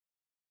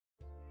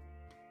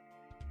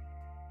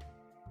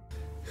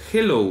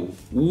Hello,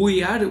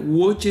 we are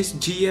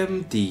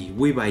WatchesGMT.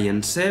 We buy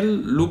and sell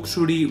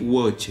luxury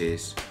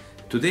watches.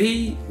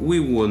 Today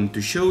we want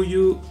to show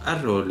you a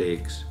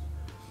Rolex.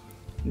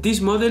 This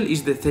model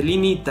is the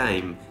Cellini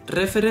Time,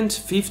 reference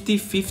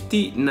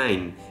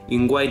 5059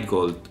 in white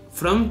gold,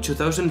 from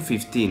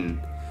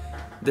 2015.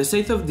 The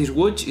size of this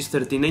watch is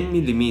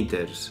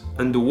 39mm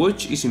and the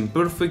watch is in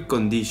perfect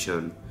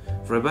condition,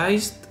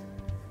 revised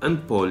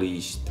and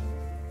polished.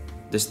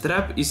 The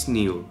strap is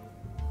new.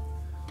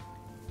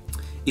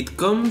 It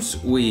comes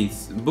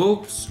with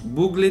box,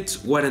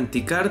 booklets,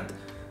 warranty card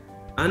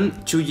and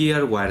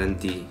 2-year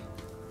warranty.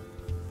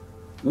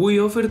 We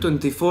offer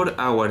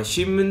 24-hour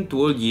shipment to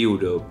all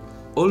Europe,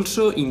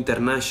 also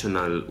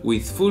international,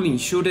 with full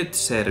insured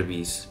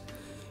service.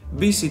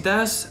 Visit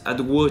us at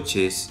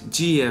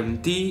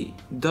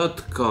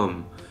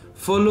WatchesGMT.com.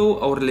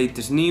 Follow our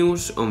latest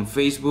news on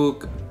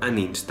Facebook and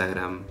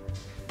Instagram.